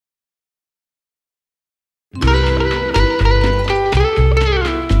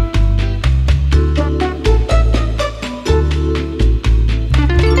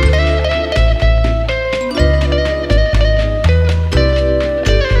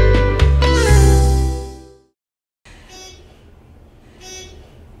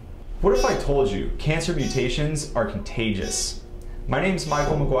you, cancer mutations are contagious. My name is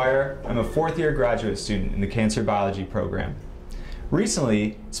Michael McGuire. I'm a fourth-year graduate student in the cancer biology program.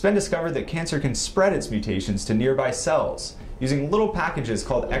 Recently, it's been discovered that cancer can spread its mutations to nearby cells using little packages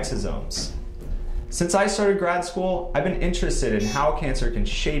called exosomes. Since I started grad school, I've been interested in how cancer can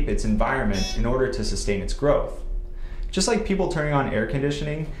shape its environment in order to sustain its growth. Just like people turning on air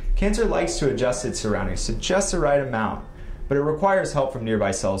conditioning, cancer likes to adjust its surroundings to just the right amount, but it requires help from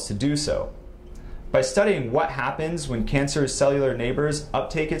nearby cells to do so. By studying what happens when cancer's cellular neighbors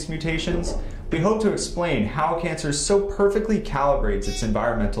uptake its mutations, we hope to explain how cancer so perfectly calibrates its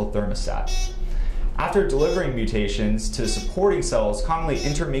environmental thermostat. After delivering mutations to supporting cells commonly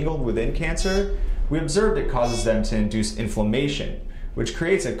intermingled within cancer, we observed it causes them to induce inflammation, which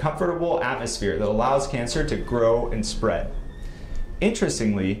creates a comfortable atmosphere that allows cancer to grow and spread.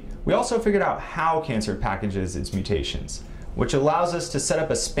 Interestingly, we also figured out how cancer packages its mutations, which allows us to set up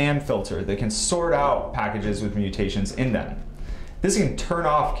a spam filter that can sort out packages with mutations in them. This can turn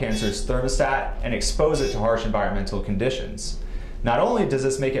off cancer's thermostat and expose it to harsh environmental conditions. Not only does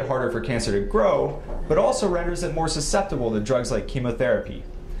this make it harder for cancer to grow, but also renders it more susceptible to drugs like chemotherapy.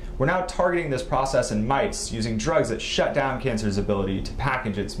 We're now targeting this process in mice using drugs that shut down cancer's ability to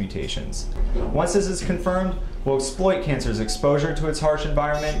package its mutations. Once this is confirmed, we'll exploit cancer's exposure to its harsh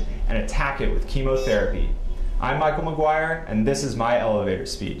environment and attack it with chemotherapy. I'm Michael McGuire, and this is my elevator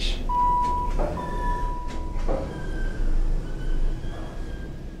speech.